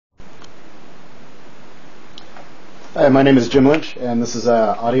Hi, my name is Jim Lynch, and this is an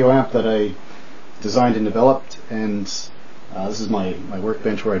audio amp that I designed and developed, and this is my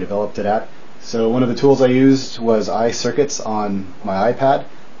workbench where I developed it at. So one of the tools I used was iCircuits on my iPad.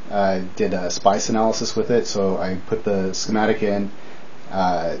 I did a SPICE analysis with it, so I put the schematic in,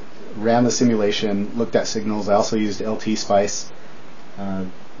 ran the simulation, looked at signals. I also used LT SPICE.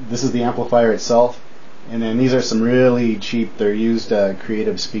 This is the amplifier itself, and then these are some really cheap, they're used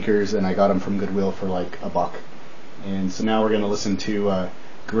Creative speakers, and I got them from Goodwill for like $1. And so now we're going to listen to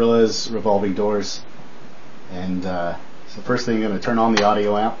Gorilla's Revolving Doors. And so first thing, I'm going to turn on the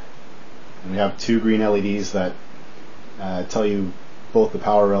audio amp, and we have two green LEDs that tell you both the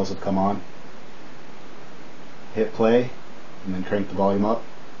power rails have come on. Hit play, and then crank the volume up.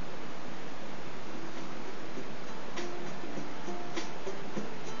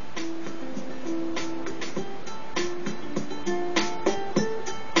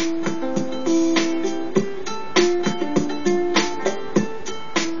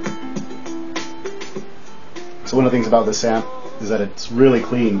 So one of the things about this amp is that it's really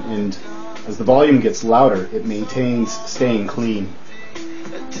clean, and as the volume gets louder, it maintains staying clean.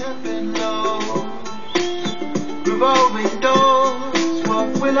 Revolving doors, what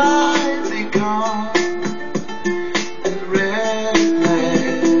will I